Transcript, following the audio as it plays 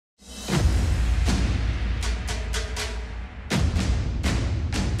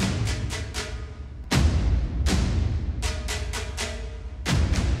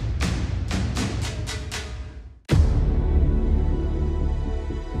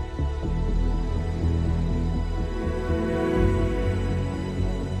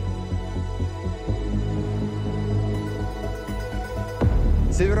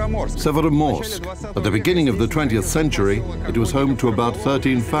Severomorsk. At the beginning of the 20th century, it was home to about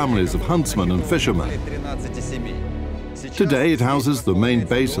 13 families of huntsmen and fishermen. Today it houses the main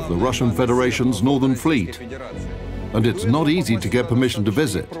base of the Russian Federation's Northern Fleet. And it's not easy to get permission to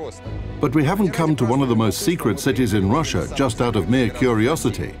visit. But we haven't come to one of the most secret cities in Russia just out of mere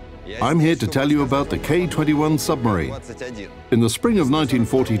curiosity. I'm here to tell you about the K-21 submarine. In the spring of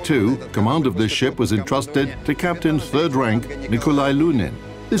 1942, command of this ship was entrusted to Captain 3rd Rank Nikolay Lunin.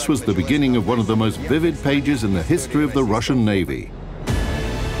 This was the beginning of one of the most vivid pages in the history of the Russian Navy.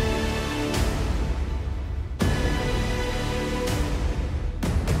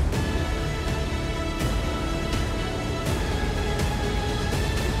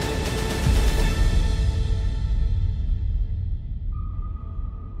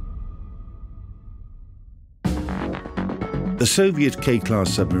 The Soviet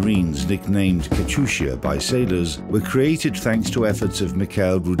K-class submarines, nicknamed Katiusha by sailors, were created thanks to efforts of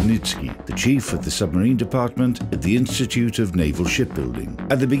Mikhail Rudnitsky, the chief of the submarine department at the Institute of Naval Shipbuilding.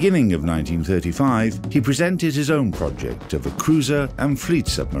 At the beginning of 1935, he presented his own project of a cruiser and fleet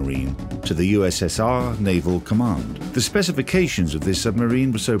submarine to the USSR Naval Command. The specifications of this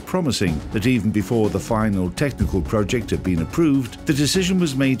submarine were so promising that even before the final technical project had been approved, the decision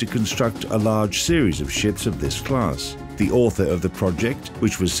was made to construct a large series of ships of this class. The author of the project,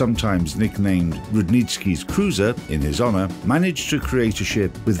 which was sometimes nicknamed Rudnitsky's Cruiser in his honor, managed to create a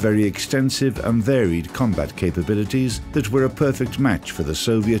ship with very extensive and varied combat capabilities that were a perfect match for the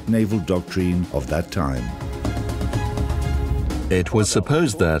Soviet naval doctrine of that time. It was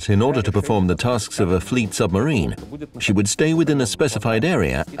supposed that, in order to perform the tasks of a fleet submarine, she would stay within a specified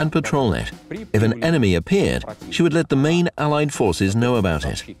area and patrol it. If an enemy appeared, she would let the main Allied forces know about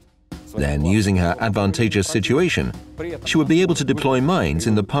it. Then, using her advantageous situation, she would be able to deploy mines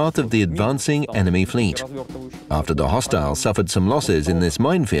in the path of the advancing enemy fleet. After the hostiles suffered some losses in this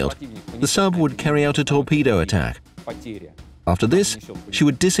minefield, the sub would carry out a torpedo attack. After this, she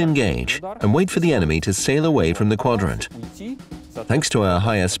would disengage and wait for the enemy to sail away from the quadrant. Thanks to her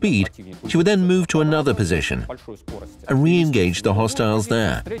higher speed, she would then move to another position and re-engage the hostiles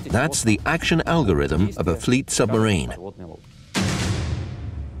there. That's the action algorithm of a fleet submarine.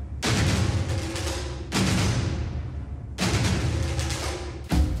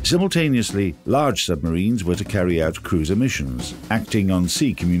 Simultaneously, large submarines were to carry out cruiser missions, acting on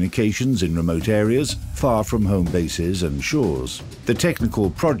sea communications in remote areas far from home bases and shores. The technical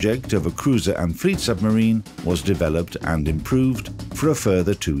project of a cruiser and fleet submarine was developed and improved for a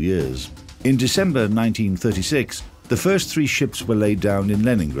further 2 years. In December 1936, the first 3 ships were laid down in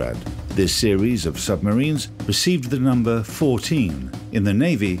Leningrad. This series of submarines received the number 14. In the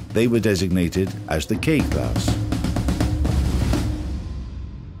Navy, they were designated as the K-class.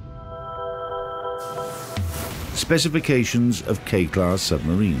 Specifications of K-class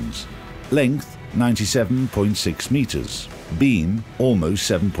submarines. Length 97.6 meters. Beam almost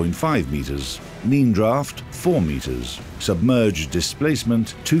 7.5 meters. Mean draft 4 meters. Submerged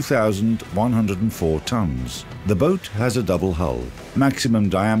displacement 2,104 tons. The boat has a double hull. Maximum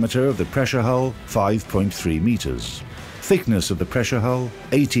diameter of the pressure hull 5.3 meters. Thickness of the pressure hull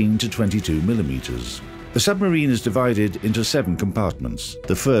 18 to 22 millimeters. The submarine is divided into 7 compartments.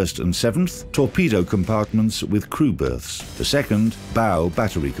 The first and 7th, torpedo compartments with crew berths. The second, bow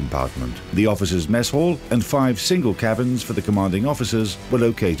battery compartment. The officers' mess hall and 5 single cabins for the commanding officers were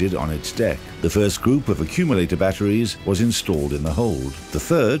located on its deck. The first group of accumulator batteries was installed in the hold. The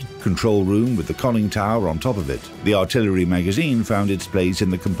third, control room with the conning tower on top of it. The artillery magazine found its place in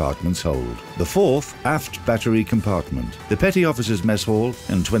the compartment's hold. The fourth, aft battery compartment. The petty officers' mess hall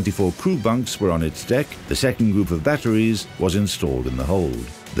and 24 crew bunks were on its deck. The second group of batteries was installed in the hold.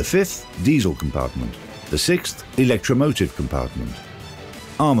 The 5th, diesel compartment. The 6th, electromotive compartment.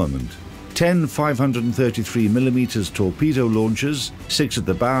 Armament. 10 533mm torpedo launchers, 6 at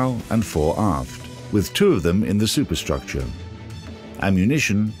the bow and 4 aft, with 2 of them in the superstructure.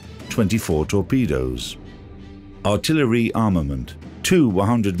 Ammunition, 24 torpedoes. Artillery armament. 2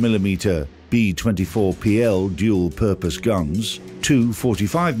 100mm B-24PL dual-purpose guns, 2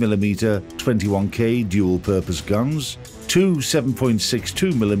 45mm 21K dual-purpose guns, 2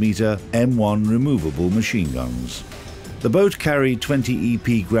 7.62mm M1 removable machine guns. The boat carried 20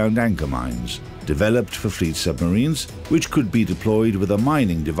 EP ground anchor mines, developed for fleet submarines, which could be deployed with a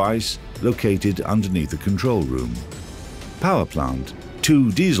mining device located underneath the control room. Power plant,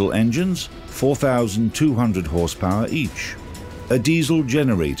 2 diesel engines, 4,200 horsepower each. A diesel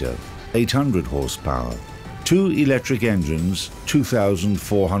generator, 800 horsepower. 2 electric engines,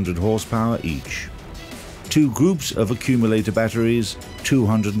 2,400 horsepower each. 2 groups of accumulator batteries,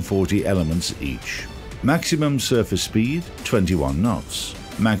 240 elements each. Maximum surface speed, 21 knots.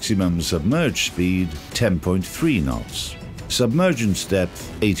 Maximum submerged speed 10.3 knots. Submergence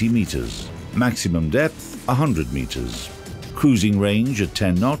depth 80 meters. Maximum depth 100 meters. Cruising range at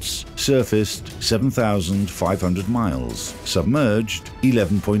 10 knots, surfaced 7,500 miles, submerged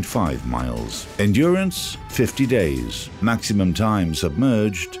 11.5 miles. Endurance 50 days. Maximum time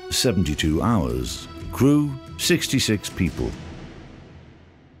submerged 72 hours. Crew 66 people.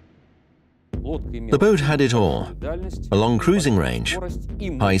 The boat had it all: a long cruising range,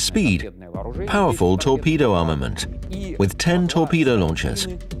 high speed, powerful torpedo armament, with 10 torpedo launchers,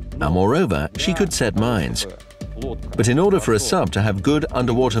 and moreover, she could set mines. But in order for a sub to have good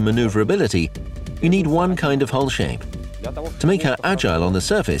underwater maneuverability, you need one kind of hull shape. To make her agile on the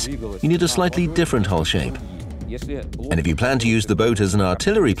surface, you need a slightly different hull shape. And if you plan to use the boat as an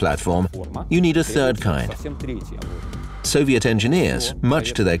artillery platform, you need a third kind. Soviet engineers,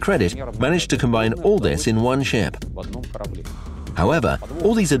 much to their credit, managed to combine all this in one ship. However,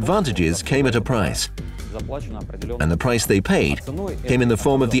 all these advantages came at a price. And the price they paid came in the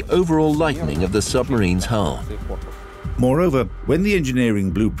form of the overall lightening of the submarine's hull. Moreover, when the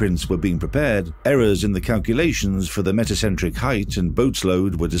engineering blueprints were being prepared, errors in the calculations for the metacentric height and boat's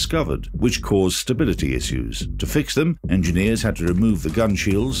load were discovered, which caused stability issues. To fix them, engineers had to remove the gun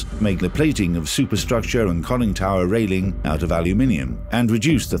shields, make the plating of superstructure and conning tower railing out of aluminium, and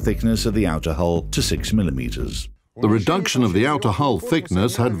reduce the thickness of the outer hull to 6 millimeters. The reduction of the outer hull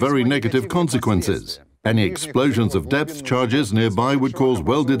thickness had very negative consequences. Any explosions of depth charges nearby would cause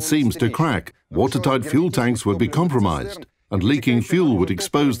welded seams to crack, watertight fuel tanks would be compromised, and leaking fuel would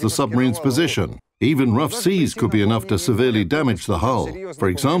expose the submarine's position. Even rough seas could be enough to severely damage the hull. For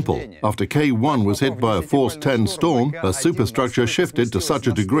example, after K-1 was hit by a force 10 storm, her superstructure shifted to such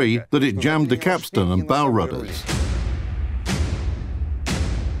a degree that it jammed the capstan and bow rudders.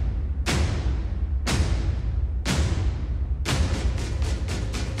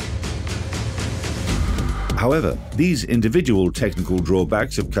 However, these individual technical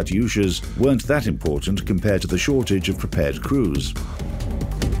drawbacks of Katiushas weren't that important compared to the shortage of prepared crews.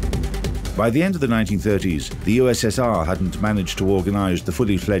 By the end of the 1930s, the USSR hadn't managed to organize the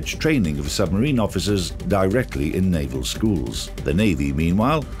fully fledged training of submarine officers directly in naval schools. The Navy,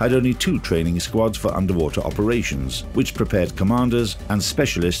 meanwhile, had only 2 training squads for underwater operations, which prepared commanders and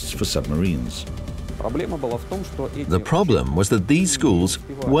specialists for submarines. The problem was that these schools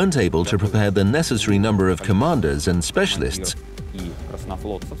weren't able to prepare the necessary number of commanders and specialists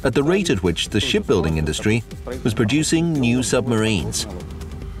at the rate at which the shipbuilding industry was producing new submarines.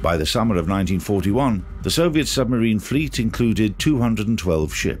 By the summer of 1941, the Soviet submarine fleet included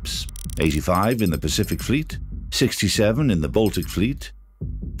 212 ships, 85 in the Pacific Fleet, 67 in the Baltic Fleet,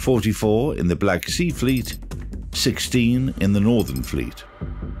 44 in the Black Sea Fleet, 16 in the Northern Fleet.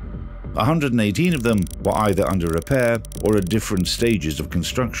 118 of them were either under repair or at different stages of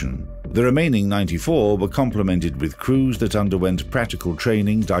construction. The remaining 94 were complemented with crews that underwent practical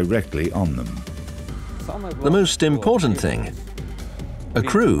training directly on them. The most important thing: a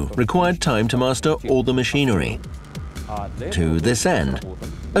crew required time to master all the machinery. To this end,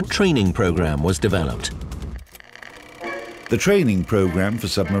 a training program was developed. The training program for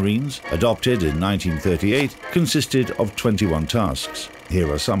submarines, adopted in 1938, consisted of 21 tasks. Here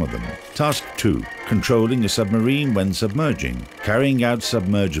are some of them. Task 2, controlling a submarine when submerging, carrying out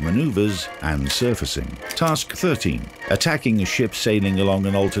submerged maneuvers and surfacing. Task 13, attacking a ship sailing along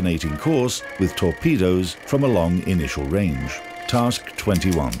an alternating course with torpedoes from a long initial range. Task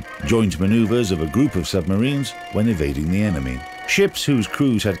 21, joint maneuvers of a group of submarines when evading the enemy. Ships whose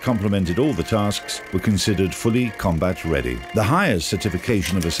crews had complemented all the tasks were considered fully combat ready. The highest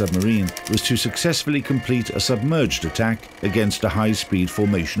certification of a submarine was to successfully complete a submerged attack against a high-speed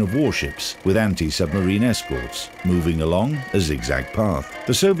formation of warships with anti-submarine escorts, moving along a zigzag path.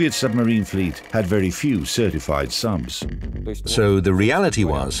 The Soviet submarine fleet had very few certified subs. So the reality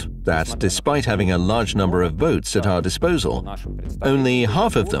was that despite having a large number of boats at our disposal, only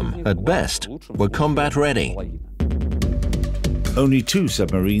half of them, at best, were combat ready. Only 2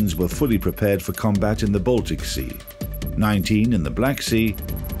 submarines were fully prepared for combat in the Baltic Sea, 19 in the Black Sea,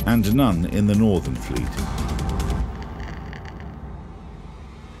 and none in the Northern Fleet.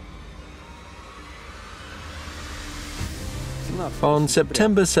 On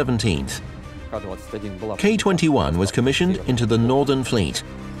September 17th, K-21 was commissioned into the Northern Fleet,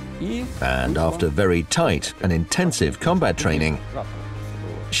 and after very tight and intensive combat training,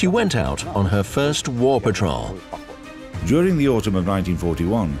 she went out on her first war patrol. During the autumn of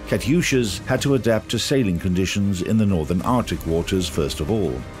 1941, Katiushas had to adapt to sailing conditions in the northern Arctic waters first of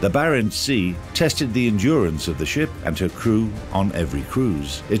all. The Barents Sea tested the endurance of the ship and her crew on every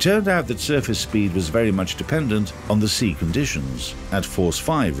cruise. It turned out that surface speed was very much dependent on the sea conditions. At force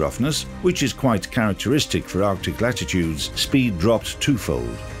 5 roughness, which is quite characteristic for Arctic latitudes, speed dropped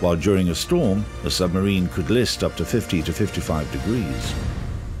twofold, while during a storm, a submarine could list up to 50 to 55 degrees.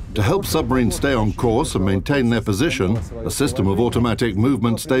 To help submarines stay on course and maintain their position, a system of automatic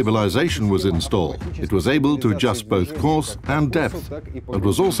movement stabilization was installed. It was able to adjust both course and depth, and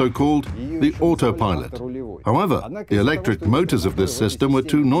was also called the autopilot. However, the electric motors of this system were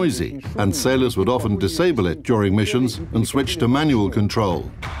too noisy, and sailors would often disable it during missions and switch to manual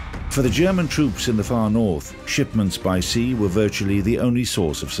control. For the German troops in the far north, shipments by sea were virtually the only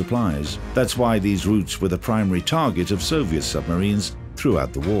source of supplies. That's why these routes were the primary target of Soviet submarines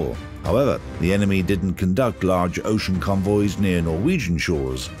throughout the war. However, the enemy didn't conduct large ocean convoys near Norwegian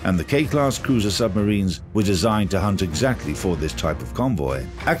shores, and the K-class cruiser submarines were designed to hunt exactly for this type of convoy.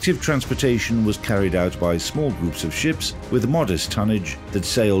 Active transportation was carried out by small groups of ships with modest tonnage that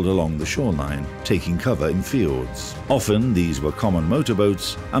sailed along the shoreline, taking cover in fjords. Often these were common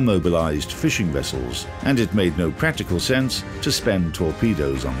motorboats and mobilized fishing vessels, and it made no practical sense to spend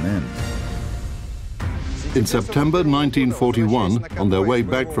torpedoes on them. In September 1941, on their way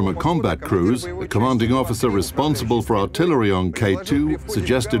back from a combat cruise, the commanding officer responsible for artillery on K2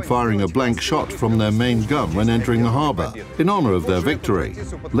 suggested firing a blank shot from their main gun when entering the harbour, in honour of their victory.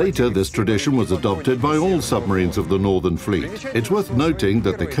 Later, this tradition was adopted by all submarines of the Northern Fleet. It's worth noting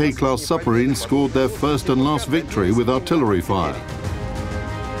that the K-class submarines scored their first and last victory with artillery fire.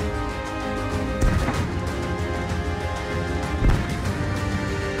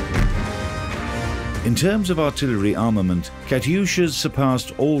 In terms of artillery armament, Katiushas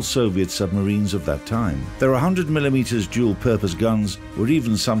surpassed all Soviet submarines of that time. Their 100mm dual-purpose guns were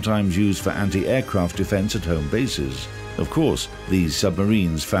even sometimes used for anti-aircraft defense at home bases. Of course, these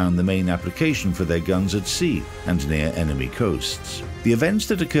submarines found the main application for their guns at sea and near enemy coasts. The events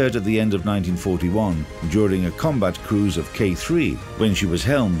that occurred at the end of 1941 during a combat cruise of K3, when she was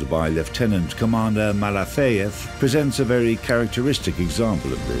helmed by Lieutenant Commander Malafeyev, presents a very characteristic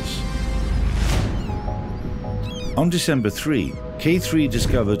example of this. On December 3, K3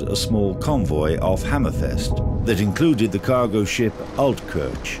 discovered a small convoy off Hammerfest that included the cargo ship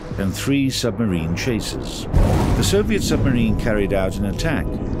Altkirch and 3 submarine chasers. The Soviet submarine carried out an attack,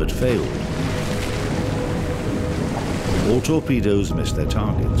 but failed. All torpedoes missed their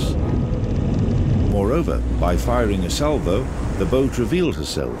targets. Moreover, by firing a salvo, the boat revealed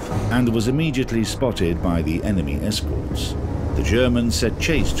herself and was immediately spotted by the enemy escorts. The Germans set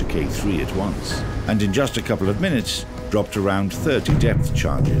chase to K3 at once, and in just a couple of minutes dropped around 30 depth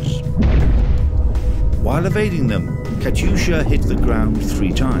charges. While evading them, Katiusha hit the ground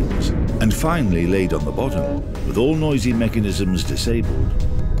 3 times and finally laid on the bottom, with all noisy mechanisms disabled.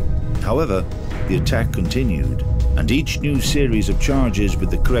 However, the attack continued, and each new series of charges with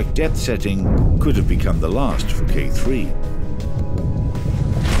the correct depth setting could have become the last for K3.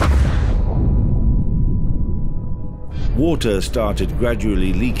 Water started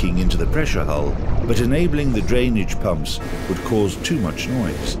gradually leaking into the pressure hull, but enabling the drainage pumps would cause too much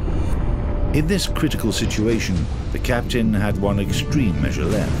noise. In this critical situation, the captain had one extreme measure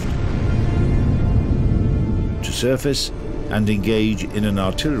left: to surface and engage in an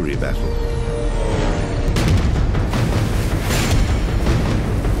artillery battle.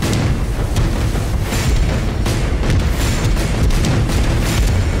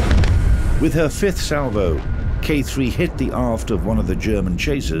 With her 5th salvo, K3 hit the aft of one of the German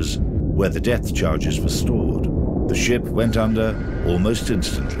chasers, where the depth charges were stored. The ship went under almost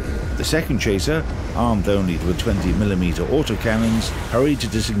instantly. The second chaser, armed only with 20mm autocannons, hurried to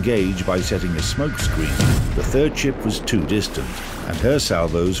disengage by setting a smoke screen. The third ship was too distant, and her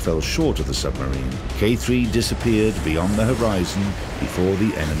salvos fell short of the submarine. K3 disappeared beyond the horizon before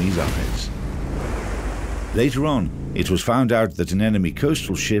the enemy's eyes. Later on, it was found out that an enemy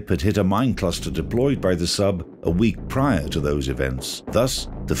coastal ship had hit a mine cluster deployed by the sub a week prior to those events. Thus,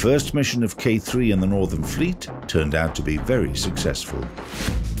 the first mission of K3 in the Northern Fleet turned out to be very successful.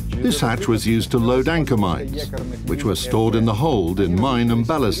 This hatch was used to load anchor mines, which were stored in the hold in mine and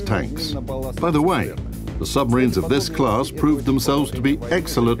ballast tanks. By the way, the submarines of this class proved themselves to be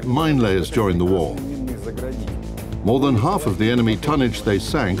excellent mine layers during the war. More than half of the enemy tonnage they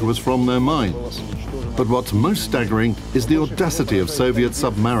sank was from their mines. But what's most staggering is the audacity of Soviet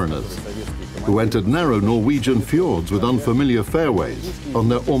submariners, who entered narrow Norwegian fjords with unfamiliar fairways on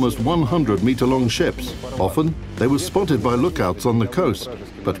their almost 100-meter-long ships. Often, they were spotted by lookouts on the coast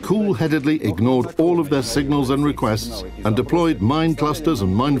but cool-headedly ignored all of their signals and requests and deployed mine clusters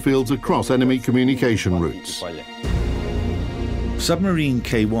and minefields across enemy communication routes. Submarine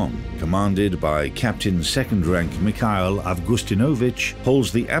K-1, commanded by Captain 2nd Rank Mikhail Avgustinovich,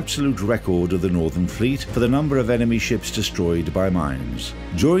 holds the absolute record of the Northern Fleet for the number of enemy ships destroyed by mines.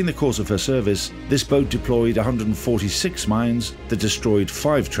 During the course of her service, this boat deployed 146 mines that destroyed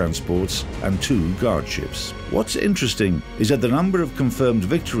 5 transports and 2 guard ships. What's interesting is that the number of confirmed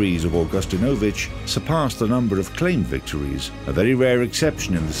victories of Avgustinovich surpassed the number of claimed victories, a very rare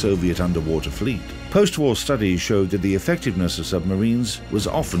exception in the Soviet underwater fleet. Post-war studies showed that the effectiveness of submarines was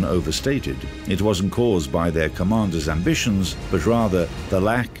often overstated. It wasn't caused by their commanders' ambitions, but rather the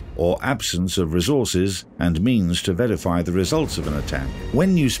lack or absence of resources and means to verify the results of an attack.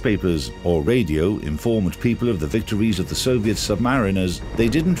 When newspapers or radio informed people of the victories of the Soviet submariners, they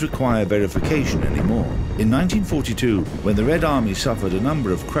didn't require verification anymore. In 1942, when the Red Army suffered a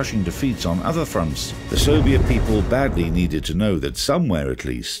number of crushing defeats on other fronts, the Soviet people badly needed to know that somewhere at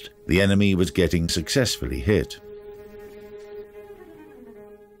least, the enemy was getting successfully hit.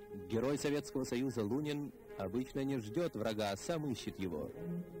 Герой Советского Союза Лунин обычно не ждет врага, а сам ищет его.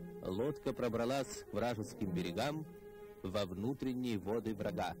 Лодка пробралась к вражеским берегам во внутренние воды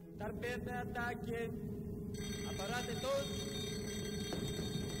врага. Торпедные атаки! Аппараты тут!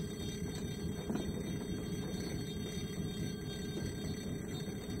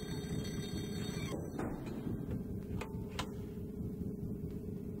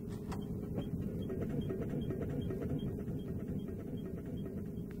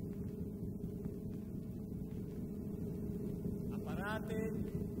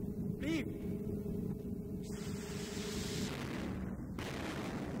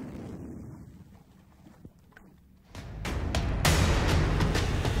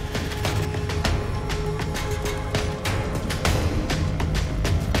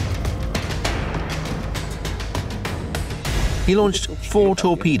 He launched 4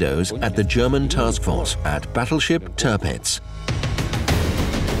 torpedoes at the German task force at battleship Tirpitz.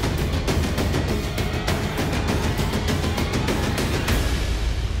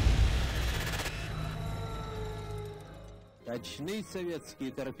 Точны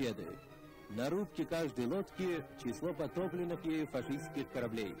советские торпеды. На рубке каждой лодки число потопленных ею фашистских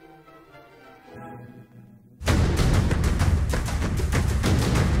кораблей.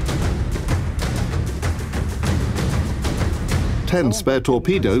 10 spare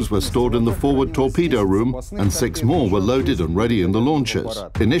torpedoes were stored in the forward torpedo room, and 6 more were loaded and ready in the launchers.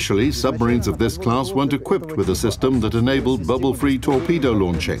 Initially, submarines of this class weren't equipped with a system that enabled bubble-free torpedo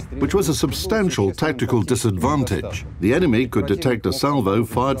launching, which was a substantial tactical disadvantage. The enemy could detect a salvo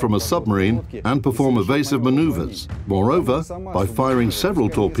fired from a submarine and perform evasive maneuvers. Moreover, by firing several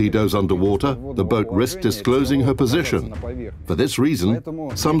torpedoes underwater, the boat risked disclosing her position. For this reason,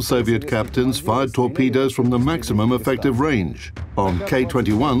 some Soviet captains fired torpedoes from the maximum effective range. On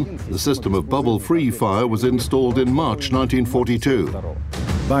K-21, the system of bubble-free fire was installed in March 1942.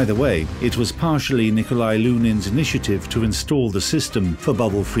 By the way, it was partially Nikolay Lunin's initiative to install the system for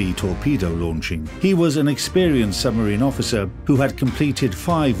bubble-free torpedo launching. He was an experienced submarine officer who had completed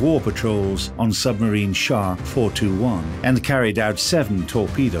 5 war patrols on submarine Shah 421 and carried out 7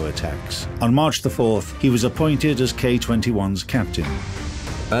 torpedo attacks. On March the 4th, he was appointed as K-21's captain.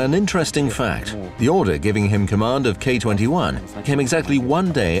 An interesting fact, the order giving him command of K-21 came exactly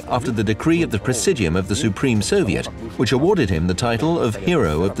 1 day after the decree of the Presidium of the Supreme Soviet, which awarded him the title of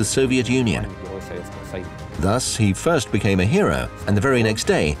Hero of the Soviet Union. Thus, he first became a hero, and the very next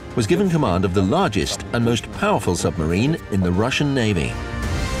day was given command of the largest and most powerful submarine in the Russian Navy.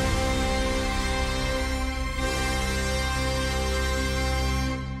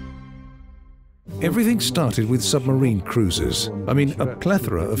 Everything started with submarine cruisers. I mean, a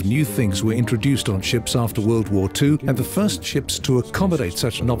plethora of new things were introduced on ships after World War II, and the first ships to accommodate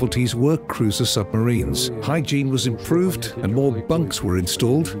such novelties were cruiser submarines. Hygiene was improved and more bunks were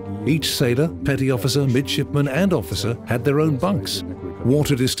installed. Each sailor, petty officer, midshipman and officer had their own bunks.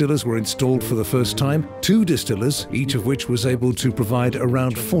 Water distillers were installed for the first time, 2 distillers, each of which was able to provide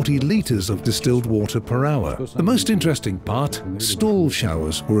around 40 litres of distilled water per hour. The most interesting part, stall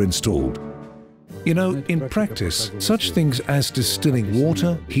showers were installed. You know, in practice, such things as distilling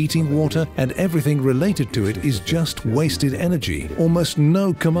water, heating water, and everything related to it is just wasted energy. Almost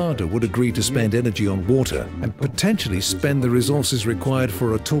no commander would agree to spend energy on water and potentially spend the resources required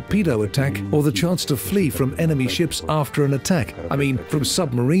for a torpedo attack or the chance to flee from enemy ships after an attack. I mean, from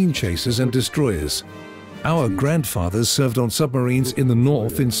submarine chasers and destroyers. Our grandfathers served on submarines in the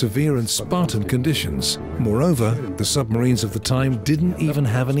north in severe and Spartan conditions. Moreover, the submarines of the time didn't even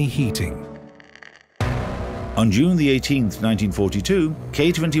have any heating. On June the 18th, 1942,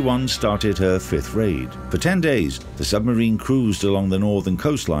 K-21 started her fifth raid. For 10 days, the submarine cruised along the northern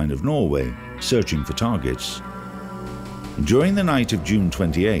coastline of Norway, searching for targets. During the night of June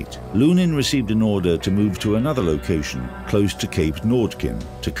 28, Lunin received an order to move to another location close to Cape Nordkin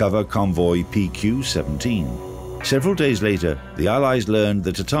to cover convoy PQ-17. Several days later, the Allies learned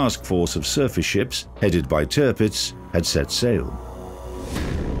that a task force of surface ships, headed by Tirpitz, had set sail.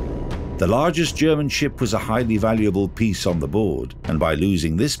 The largest German ship was a highly valuable piece on the board, and by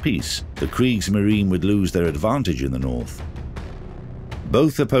losing this piece, the Kriegsmarine would lose their advantage in the north.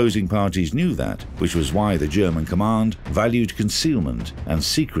 Both opposing parties knew that, which was why the German command valued concealment and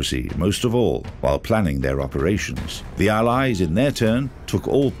secrecy most of all while planning their operations. The Allies, in their turn, took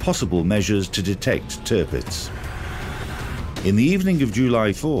all possible measures to detect Tirpitz. In the evening of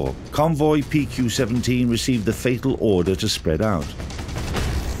July 4, convoy PQ-17 received the fatal order to spread out.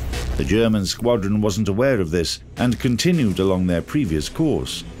 The German squadron wasn't aware of this and continued along their previous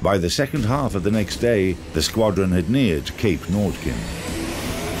course. By the second half of the next day, the squadron had neared Cape Nordkin.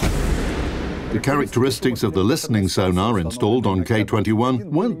 The characteristics of the listening sonar installed on K-21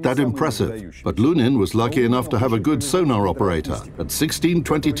 weren't that impressive, but Lunin was lucky enough to have a good sonar operator. At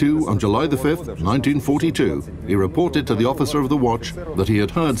 16:22 on July the 5th, 1942, he reported to the officer of the watch that he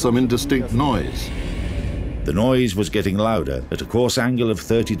had heard some indistinct noise. The noise was getting louder at a course angle of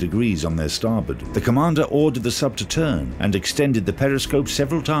 30 degrees on their starboard. The commander ordered the sub to turn and extended the periscope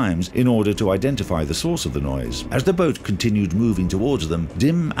several times in order to identify the source of the noise. As the boat continued moving towards them,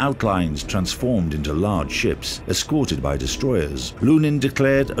 dim outlines transformed into large ships, escorted by destroyers. Lunin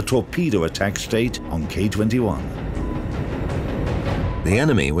declared a torpedo attack state on K-21. The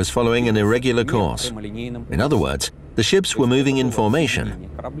enemy was following an irregular course. In other words, the ships were moving in formation,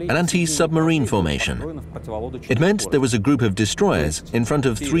 an anti-submarine formation. It meant there was a group of destroyers in front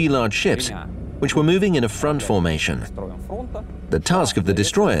of 3 large ships, which were moving in a front formation. The task of the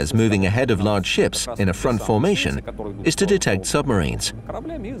destroyers moving ahead of large ships in a front formation is to detect submarines.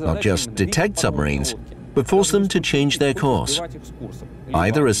 Not just detect submarines, but force them to change their course.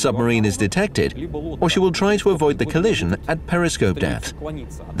 Either a submarine is detected, or she will try to avoid the collision at periscope depth.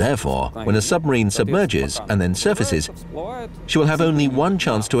 Therefore, when a submarine submerges and then surfaces, she will have only one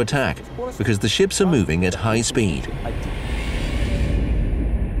chance to attack, because the ships are moving at high speed.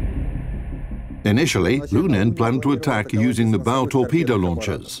 Initially, Lunin planned to attack using the bow torpedo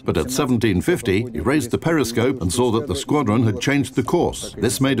launchers, but at 17:50 he raised the periscope and saw that the squadron had changed the course.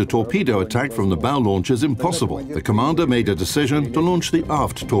 This made a torpedo attack from the bow launchers impossible. The commander made a decision to launch the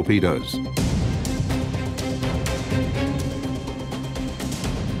aft torpedoes.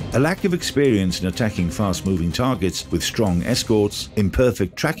 A lack of experience in attacking fast-moving targets with strong escorts,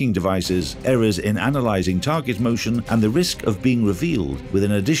 imperfect tracking devices, errors in analyzing target motion, and the risk of being revealed with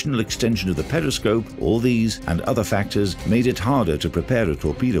an additional extension of the periscope, all these and other factors made it harder to prepare a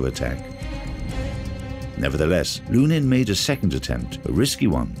torpedo attack. Nevertheless, Lunin made a second attempt, a risky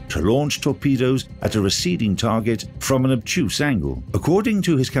one, to launch torpedoes at a receding target from an obtuse angle. According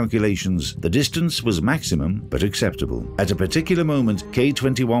to his calculations, the distance was maximum but acceptable. At a particular moment,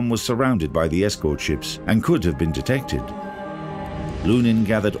 K-21 was surrounded by the escort ships and could have been detected. Lunin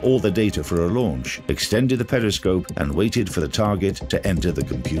gathered all the data for a launch, extended the periscope and waited for the target to enter the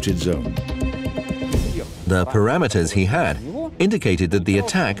computed zone. The parameters he had indicated that the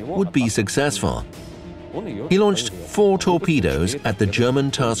attack would be successful. He launched 4 torpedoes at the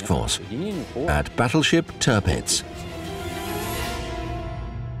German task force, at battleship Tirpitz.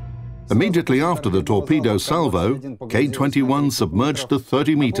 Immediately after the torpedo salvo, K-21 submerged to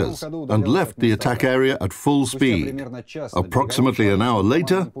 30 meters and left the attack area at full speed. Approximately an hour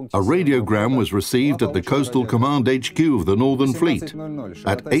later, a radiogram was received at the Coastal Command HQ of the Northern Fleet.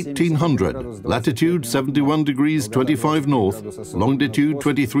 At 1800, latitude 71 degrees 25 north, longitude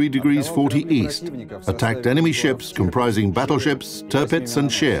 23 degrees 40 east, attacked enemy ships comprising battleships Tirpitz and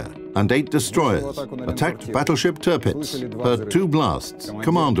Scheer, and 8 destroyers, attacked battleship Tirpitz, heard 2 blasts,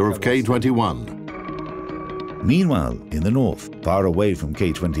 commander of K-21. Meanwhile, in the north, far away from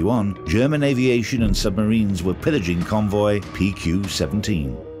K-21, German aviation and submarines were pillaging convoy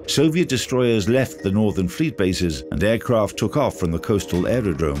PQ-17. Soviet destroyers left the northern fleet bases and aircraft took off from the coastal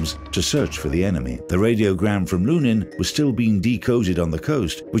aerodromes to search for the enemy. The radiogram from Lunin was still being decoded on the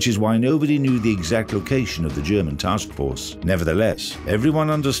coast, which is why nobody knew the exact location of the German task force. Nevertheless,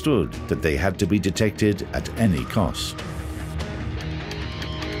 everyone understood that they had to be detected at any cost.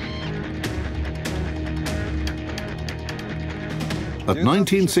 At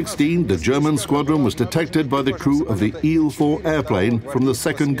 1916, the German squadron was detected by the crew of the Il-4 airplane from the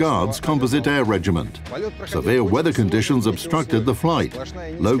 2nd Guards Composite Air Regiment. Severe weather conditions obstructed the flight.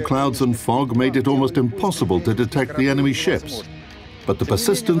 Low clouds and fog made it almost impossible to detect the enemy ships. But the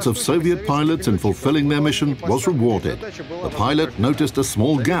persistence of Soviet pilots in fulfilling their mission was rewarded. The pilot noticed a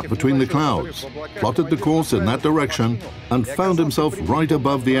small gap between the clouds, plotted the course in that direction, and found himself right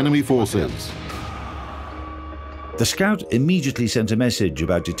above the enemy forces. The scout immediately sent a message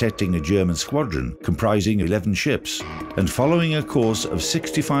about detecting a German squadron comprising 11 ships and following a course of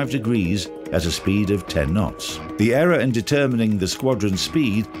 65 degrees at a speed of 10 knots. The error in determining the squadron's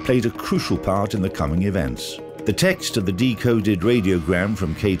speed played a crucial part in the coming events. The text of the decoded radiogram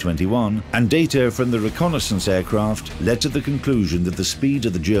from K-21 and data from the reconnaissance aircraft led to the conclusion that the speed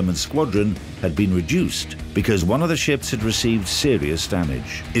of the German squadron had been reduced because one of the ships had received serious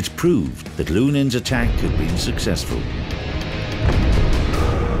damage. It proved that Lunin's attack had been successful.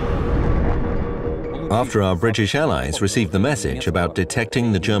 After our British allies received the message about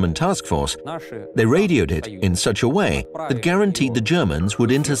detecting the German task force, they radioed it in such a way that guaranteed the Germans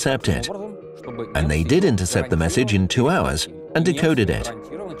would intercept it. And they did intercept the message in 2 hours and decoded it.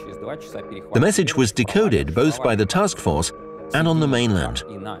 The message was decoded both by the task force and on the mainland.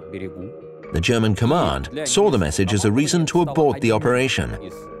 The German command saw the message as a reason to abort the operation.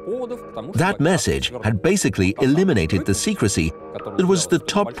 That message had basically eliminated the secrecy that was the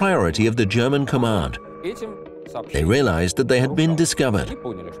top priority of the German command. They realized that they had been discovered.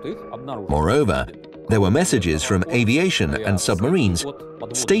 Moreover, there were messages from aviation and submarines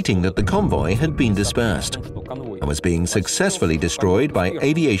stating that the convoy had been dispersed and was being successfully destroyed by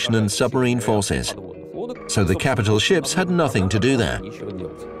aviation and submarine forces. So the capital ships had nothing to do there.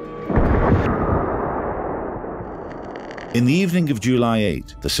 In the evening of July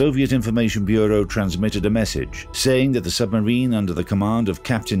 8, the Soviet Information Bureau transmitted a message saying that the submarine under the command of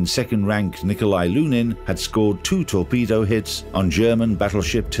Captain 2nd Rank Nikolay Lunin had scored 2 torpedo hits on German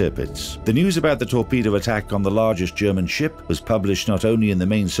battleship Tirpitz. The news about the torpedo attack on the largest German ship was published not only in the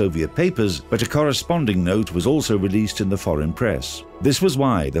main Soviet papers, but a corresponding note was also released in the foreign press. This was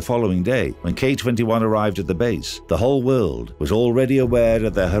why, the following day, when K-21 arrived at the base, the whole world was already aware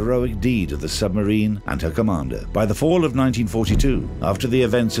of the heroic deed of the submarine and her commander. By the fall of 1942, after the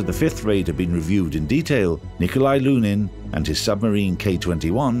events of the 5th raid had been reviewed in detail, Nikolay Lunin and his submarine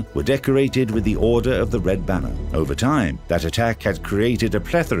K-21 were decorated with the Order of the Red Banner. Over time, that attack had created a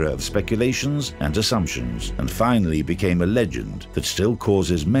plethora of speculations and assumptions, and finally became a legend that still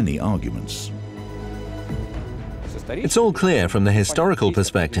causes many arguments. It's all clear from the historical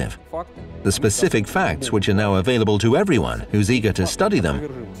perspective. The specific facts, which are now available to everyone who's eager to study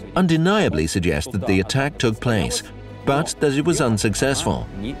them, undeniably suggest that the attack took place, but that it was unsuccessful.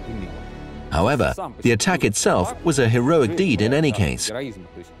 However, the attack itself was a heroic deed in any case.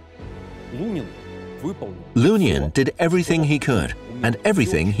 Lunin did everything he could and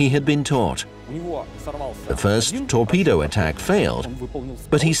everything he had been taught. The first torpedo attack failed,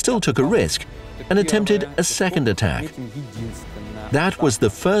 but he still took a risk and attempted a second attack. That was the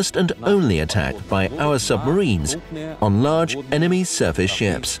first and only attack by our submarines on large enemy surface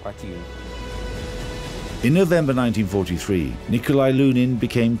ships. In November 1943, Nikolay Lunin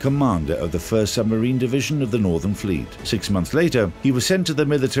became commander of the 1st Submarine Division of the Northern Fleet. 6 months later, he was sent to the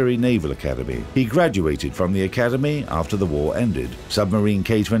Military Naval Academy. He graduated from the academy after the war ended. Submarine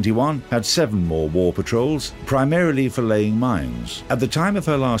K-21 had 7 more war patrols, primarily for laying mines. At the time of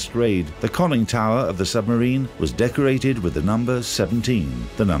her last raid, the conning tower of the submarine was decorated with the number 17,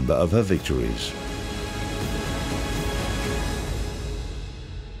 the number of her victories.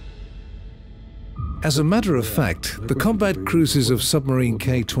 As a matter of fact, the combat cruises of submarine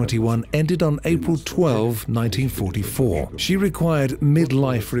K-21 ended on April 12, 1944. She required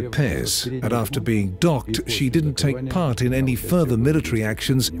mid-life repairs, and after being docked, she didn't take part in any further military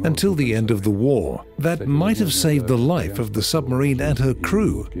actions until the end of the war. That might have saved the life of the submarine and her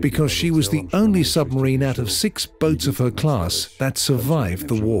crew, because she was the only submarine out of 6 boats of her class that survived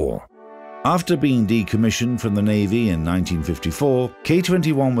the war. After being decommissioned from the Navy in 1954,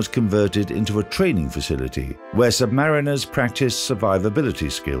 K-21 was converted into a training facility where submariners practiced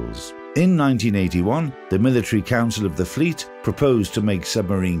survivability skills. In 1981, the Military Council of the Fleet proposed to make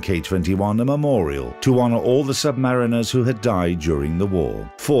submarine K-21 a memorial to honor all the submariners who had died during the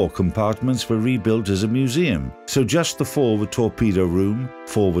war. 4 compartments were rebuilt as a museum, so just the forward torpedo room,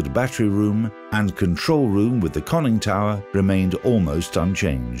 forward battery room, and control room with the conning tower remained almost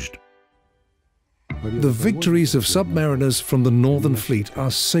unchanged. The victories of submariners from the Northern Fleet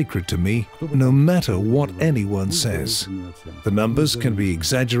are sacred to me, no matter what anyone says. The numbers can be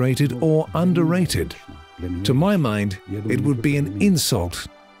exaggerated or underrated, To my mind, it would be an insult,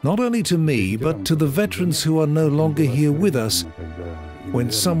 not only to me, but to the veterans who are no longer here with us,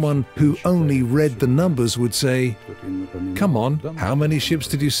 when someone who only read the numbers would say, "Come on, how many ships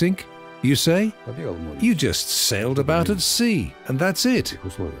did you sink?" You say? You just sailed about at sea, and that's it.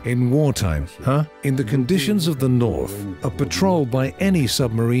 In wartime, huh? In the conditions of the North, a patrol by any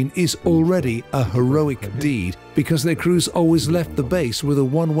submarine is already a heroic deed, because their crews always left the base with a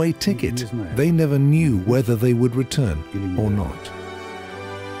one-way ticket. They never knew whether they would return or not.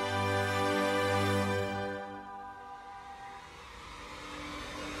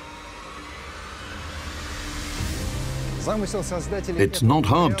 It's not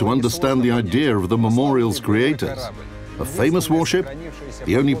hard to understand the idea of the memorial's creators. A famous warship,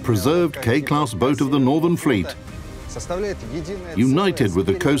 the only preserved K-class boat of the Northern Fleet, united with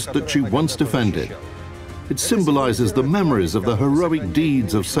the coast that she once defended. It symbolizes the memories of the heroic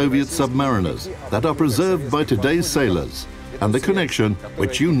deeds of Soviet submariners that are preserved by today's sailors, and the connection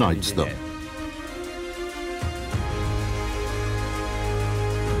which unites them.